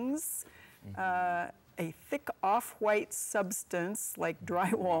things. A thick off-white substance like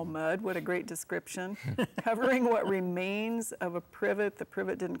drywall mud, what a great description, covering what remains of a privet. The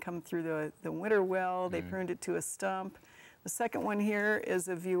privet didn't come through the winter well. They pruned it to a stump. The second one here is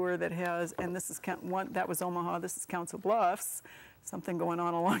a viewer that has, and this is that was Omaha, this is Council Bluffs, something going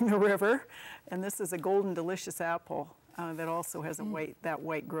on along the river. And this is a golden delicious apple that also has that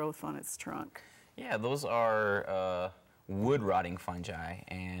white growth on its trunk. Yeah, those are wood rotting fungi,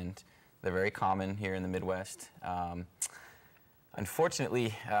 and they're very common here in the Midwest.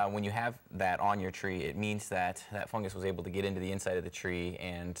 Unfortunately, when you have that on your tree, it means that that fungus was able to get into the inside of the tree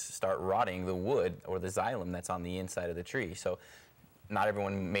and start rotting the wood or the xylem that's on the inside of the tree. So not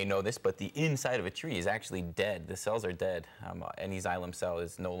everyone may know this, but the inside of a tree is actually dead. The cells are dead. Any xylem cell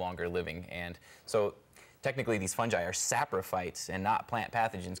is no longer living. And so technically these fungi are saprophytes and not plant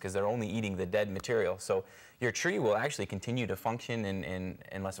pathogens because they're only eating the dead material. So your tree will actually continue to function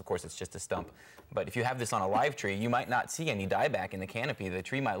unless, of course, it's just a stump. But if you have this on a live tree, you might not see any dieback in the canopy. The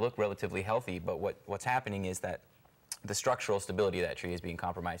tree might look relatively healthy, but what's happening is that the structural stability of that tree is being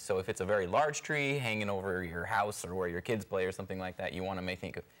compromised. So if it's a very large tree hanging over your house or where your kids play or something like that, you want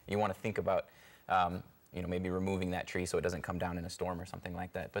to think about maybe removing that tree so it doesn't come down in a storm or something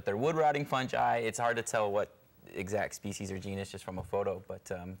like that. But they're wood rotting fungi. It's hard to tell what exact species or genus just from a photo, but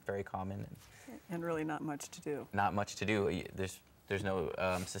very common. And really not much to do. Not much to do. There's no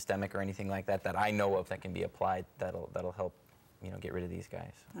systemic or anything like that that I know of that can be applied that'll help get rid of these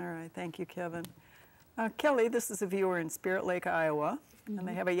guys. All right, thank you, Kevin. Kelly, this is a viewer in Spirit Lake, Iowa, and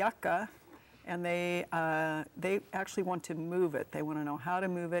they have a yucca, and they actually want to move it. They want to know how to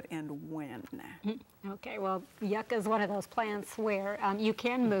move it and when. Okay, well, yucca is one of those plants where you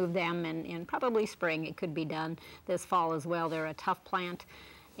can move them in probably spring. It could be done this fall as well. They're a tough plant,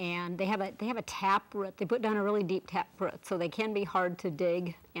 and they have a tap root. They put down a really deep tap root, so they can be hard to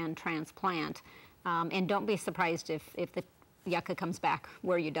dig and transplant. And don't be surprised if the yucca comes back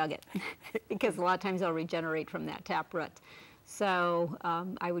where you dug it, because a lot of times they'll regenerate from that tap root. So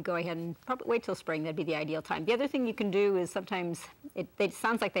I would go ahead and probably wait till spring. That'd be the ideal time. The other thing you can do is sometimes it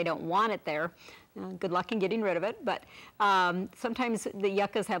sounds like they don't want it there. Good luck in getting rid of it. But sometimes the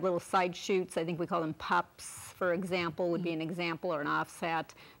yuccas have little side shoots. I think we call them pups, for example, would be an example, or an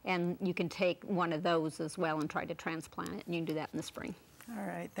offset. And you can take one of those as well and try to transplant it. And you can do that in the spring. All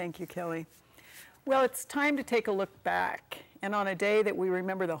right. Thank you, Kelly. Well, it's time to take a look back. And on a day that we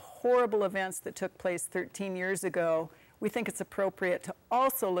remember the horrible events that took place 13 years ago, we think it's appropriate to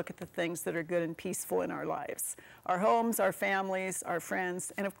also look at the things that are good and peaceful in our lives. Our homes, our families, our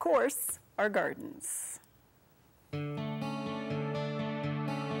friends, and of course, our gardens.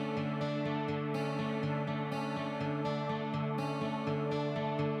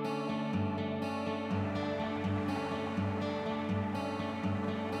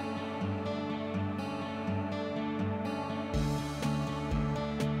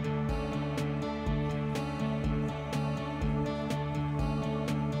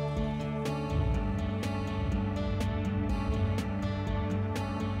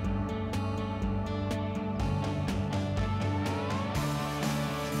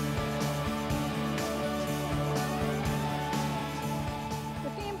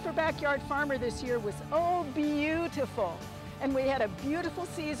 Backyard Farmer this year was oh beautiful, and we had a beautiful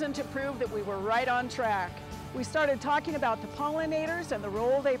season to prove that we were right on track. We started talking about the pollinators and the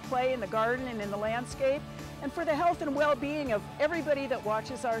role they play in the garden and in the landscape, and for the health and well-being of everybody that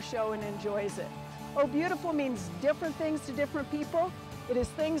watches our show and enjoys it. Oh beautiful means different things to different people. It is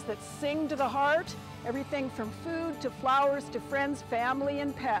things that sing to the heart, everything from food to flowers to friends, family,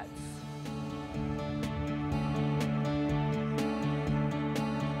 and pets.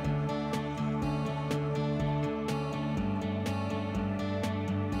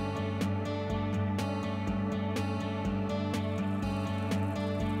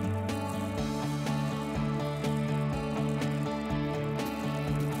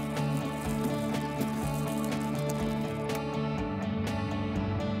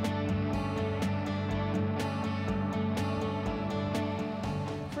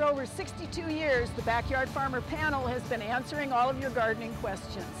 For over 62 years, the Backyard Farmer panel has been answering all of your gardening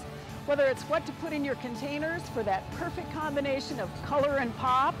questions. Whether it's what to put in your containers for that perfect combination of color and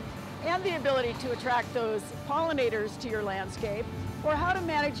pop, and the ability to attract those pollinators to your landscape, or how to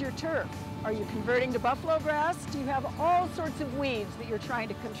manage your turf. Are you converting to buffalo grass? Do you have all sorts of weeds that you're trying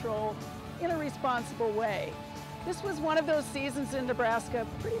to control in a responsible way? This was one of those seasons in Nebraska,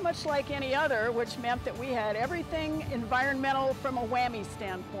 pretty much like any other, which meant that we had everything environmental from a whammy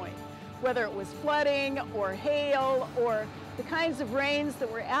standpoint, whether it was flooding or hail or the kinds of rains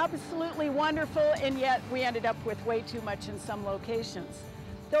that were absolutely wonderful, and yet we ended up with way too much in some locations.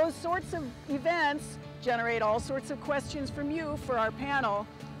 Those sorts of events generate all sorts of questions from you for our panel.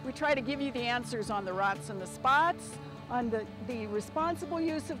 We try to give you the answers on the rots and the spots, on the responsible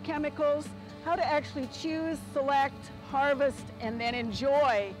use of chemicals, how to actually choose, select, harvest, and then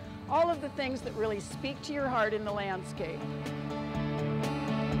enjoy all of the things that really speak to your heart in the landscape.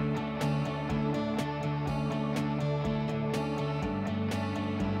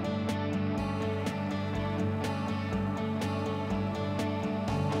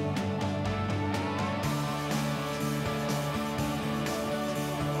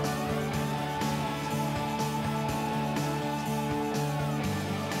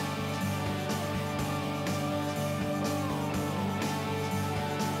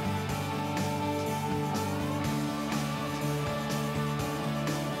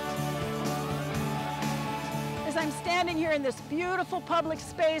 As I'm standing here in this beautiful public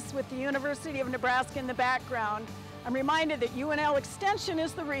space with the University of Nebraska in the background, I'm reminded that UNL Extension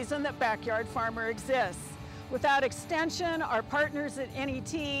is the reason that Backyard Farmer exists. Without Extension, our partners at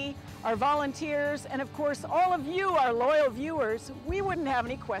NET, our volunteers, and of course all of you, our loyal viewers, we wouldn't have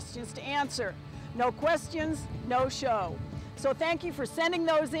any questions to answer. No questions, no show. So thank you for sending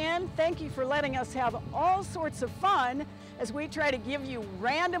those in. Thank you for letting us have all sorts of fun as we try to give you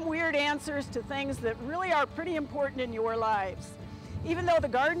random weird answers to things that really are pretty important in your lives. Even though the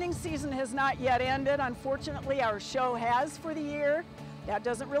gardening season has not yet ended, unfortunately our show has for the year. That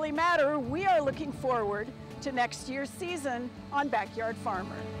doesn't really matter. We are looking forward to next year's season on Backyard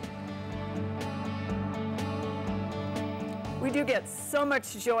Farmer. We do get so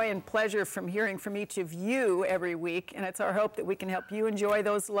much joy and pleasure from hearing from each of you every week, and it's our hope that we can help you enjoy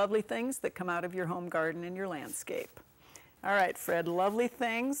those lovely things that come out of your home garden and your landscape. All right, Fred, lovely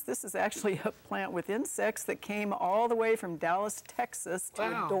things. This is actually a plant with insects that came all the way from Dallas, Texas to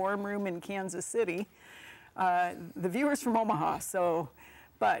a dorm room in Kansas City. The viewer's from Omaha,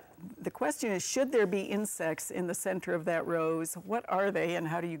 but the question is, should there be insects in the center of that rose? What are they and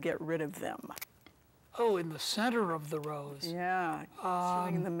how do you get rid of them? Oh, in the center of the rose. Yeah,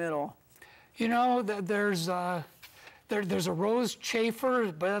 showing in the middle. You know, there's a rose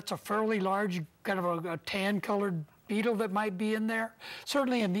chafer, but that's a fairly large, kind of a tan-colored beetle that might be in there.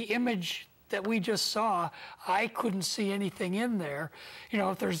 Certainly in the image that we just saw, I couldn't see anything in there. You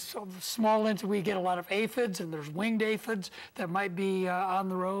know, if there's small insects, we get a lot of aphids, and there's winged aphids that might be on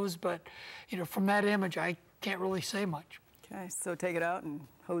the rose, but, you know, from that image, I can't really say much. Okay, so take it out and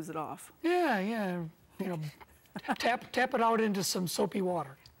hose it off. Yeah, you know, tap it out into some soapy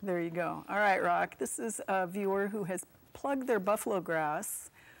water. There you go. All right, Rock, this is a viewer who has plugged their buffalo grass,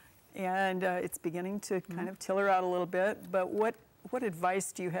 and it's beginning to kind of tiller out a little bit, but what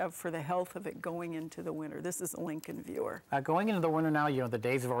advice do you have for the health of it going into the winter? This is a Lincoln viewer. Going into the winter now, you know, the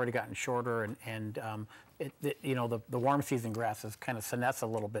days have already gotten shorter, and you know, the warm season grasses kind of senesce a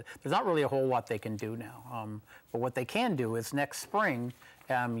little bit. There's not really a whole lot they can do now, but what they can do is next spring,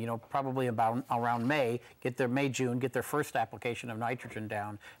 you know, probably about around May, June, get their first application of nitrogen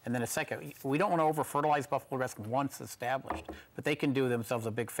down, and then a second. We don't want to over-fertilize buffalo grass once established, but they can do themselves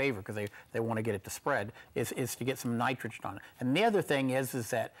a big favor because they want to get it to spread, is to get some nitrogen on it. And the other thing is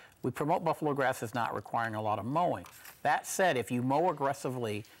that we promote buffalo grass as not requiring a lot of mowing. That said, if you mow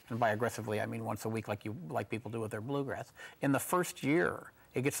aggressively, and by aggressively I mean once a week like people do with their bluegrass, in the first year,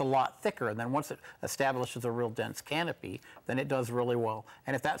 it gets a lot thicker, and then once it establishes a real dense canopy, then it does really well.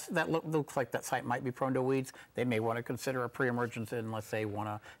 And if that looks like that site might be prone to weeds, they may want to consider a pre-emergence unless they want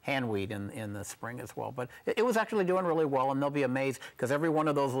to hand weed in the spring as well. But it was actually doing really well, and they'll be amazed because every one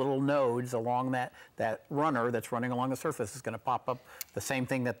of those little nodes along that runner that's running along the surface is going to pop up the same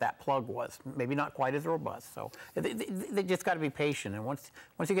thing that plug was. Maybe not quite as robust. So they just got to be patient. And once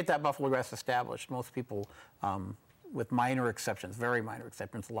you get that buffalo grass established, most people, with minor exceptions, very minor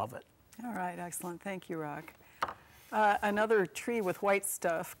exceptions, love it. All right, excellent. Thank you, Rock. Another tree with white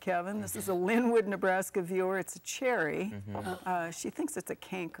stuff, Kevin. This is a Linwood, Nebraska viewer. It's a cherry. She thinks it's a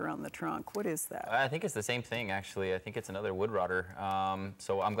canker on the trunk. What is that? I think it's the same thing, actually. I think it's another wood rotter.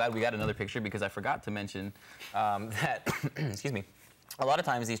 So I'm glad we got another picture because I forgot to mention that, excuse me, a lot of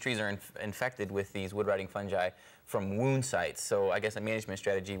times these trees are infected with these wood rotting fungi from wound sites. So I guess a management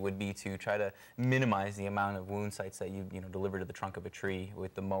strategy would be to try to minimize the amount of wound sites that you deliver to the trunk of a tree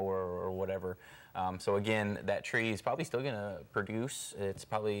with the mower or whatever. So again, that tree is probably still going to produce. It's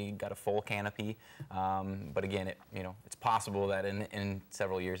probably got a full canopy, but again, it's possible that in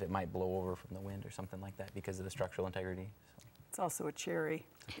several years it might blow over from the wind or something like that because of the structural integrity. So. It's also a cherry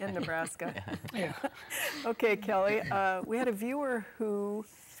in Nebraska. Yeah. Okay, Kelly, we had a viewer who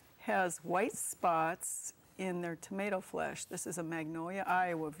has white spots in their tomato flesh. This is a Magnolia,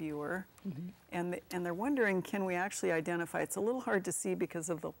 Iowa viewer, and they're wondering, can we actually identify? It's a little hard to see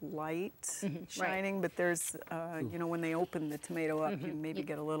because of the light shining, but there's, you know, when they open the tomato up, you maybe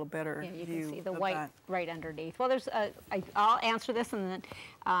get a little better you view can see the of white that. right underneath. Well, there's, I'll answer this, and then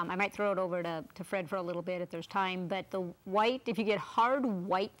I might throw it over to Fred for a little bit if there's time, but the white, if you get hard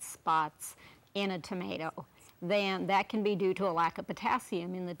white spots in a tomato, then that can be due to a lack of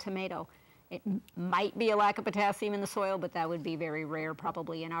potassium in the tomato. It might be a lack of potassium in the soil, but that would be very rare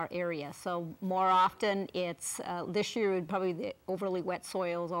probably in our area. So more often it's, this year would probably the overly wet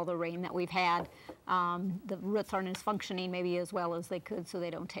soils, all the rain that we've had. The roots aren't as functioning maybe as well as they could, so they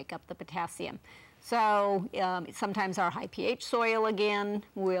don't take up the potassium. So sometimes our high pH soil again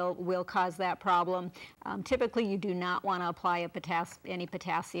will cause that problem. Typically you do not want to apply any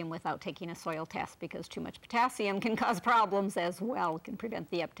potassium without taking a soil test, because too much potassium can cause problems as well. It can prevent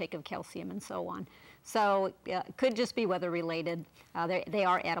the uptake of calcium and so on. So it could just be weather related. They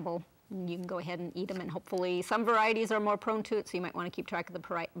are edible. You can go ahead and eat them, and hopefully some varieties are more prone to it, so you might want to keep track of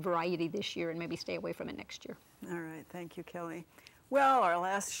the variety this year and maybe stay away from it next year. All right, thank you, Kelly. Well, our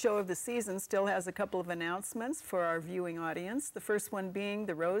last show of the season still has a couple of announcements for our viewing audience. The first one being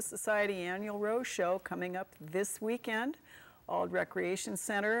the Rose Society Annual Rose Show coming up this weekend, Auld Recreation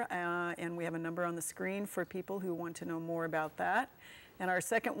Center, and we have a number on the screen for people who want to know more about that. And our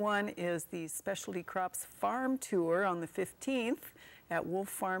second one is the Specialty Crops Farm Tour on the 15th at Wolf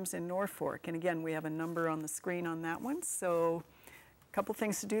Farms in Norfolk. And again, we have a number on the screen on that one. So a couple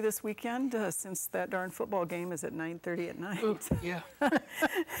things to do this weekend since that darn football game is at 9:30 at night. Ooh, yeah.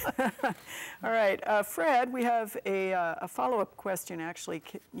 All right, Fred, we have a follow-up question actually.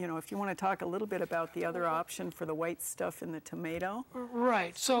 You know, if you want to talk a little bit about the other option for the white stuff in the tomato.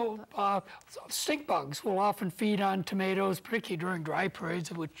 Right. So stink bugs will often feed on tomatoes, particularly during dry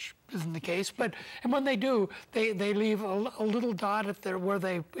periods, which isn't the case. And when they do, they leave a little dot where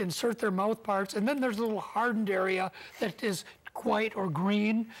they insert their mouth parts, and then there's a little hardened area that is white or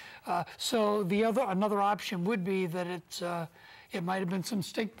green. So another option would be that it might have been some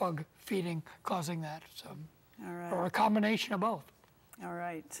stink bug feeding causing that. So, all right. Or a combination of both. All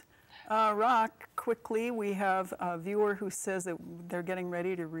right. Rock, quickly, we have a viewer who says that they're getting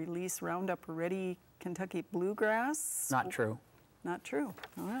ready to release Roundup Ready Kentucky Bluegrass. Not true. Not true.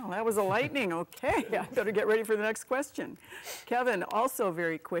 Well, that was a lightning. Okay, I better get ready for the next question. Kevin, also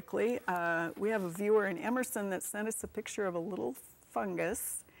very quickly, we have a viewer in Emerson that sent us a picture of a little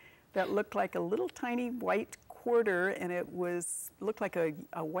fungus that looked like a little tiny white quarter, and it looked like a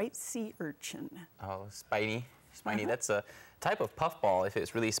white sea urchin. Oh, spiny. That's a type of puffball. If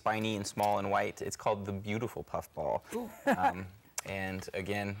it's really spiny and small and white, it's called the beautiful puffball. And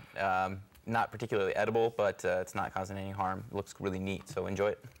again, not particularly edible, but it's not causing any harm. It looks really neat, so enjoy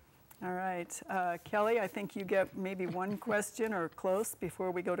it. All right. Kelly, I think you get maybe one question or close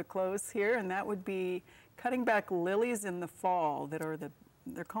before we go to close here, and that would be cutting back lilies in the fall that are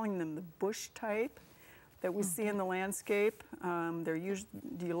they're calling them the bush type that we see in the landscape. Do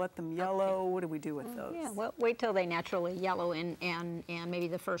you let them yellow? What do we do with those? Yeah, well, wait till they naturally yellow and maybe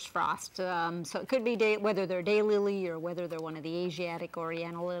the first frost. So it could be whether they're daylily or whether they're one of the Asiatic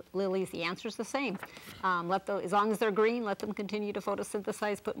oriental lilies. The answer's the same. As long as they're green, let them continue to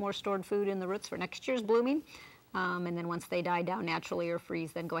photosynthesize, put more stored food in the roots for next year's blooming. And then once they die down naturally or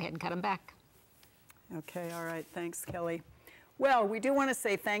freeze, then go ahead and cut them back. Okay, all right. Thanks, Kelly. Well, we do want to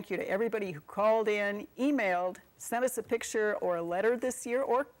say thank you to everybody who called in, emailed, sent us a picture or a letter this year,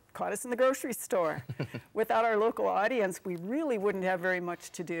 or caught us in the grocery store. Without our local audience, we really wouldn't have very much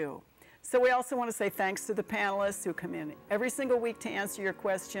to do. So we also want to say thanks to the panelists who come in every single week to answer your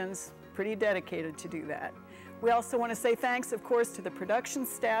questions. Pretty dedicated to do that. We also want to say thanks, of course, to the production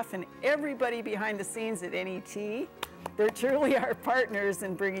staff and everybody behind the scenes at NET. They're truly our partners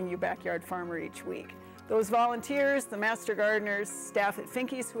in bringing you Backyard Farmer each week. Those volunteers, the master gardeners, staff at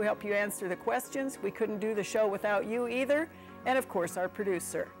Finke's who help you answer the questions. We couldn't do the show without you either. And of course, our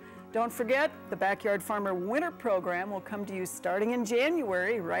producer. Don't forget, the Backyard Farmer Winter Program will come to you starting in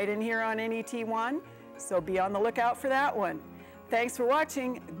January, right in here on NET1. So be on the lookout for that one. Thanks for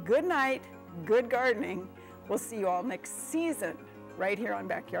watching. Good night, good gardening. We'll see you all next season, right here on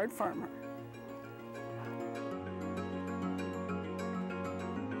Backyard Farmer.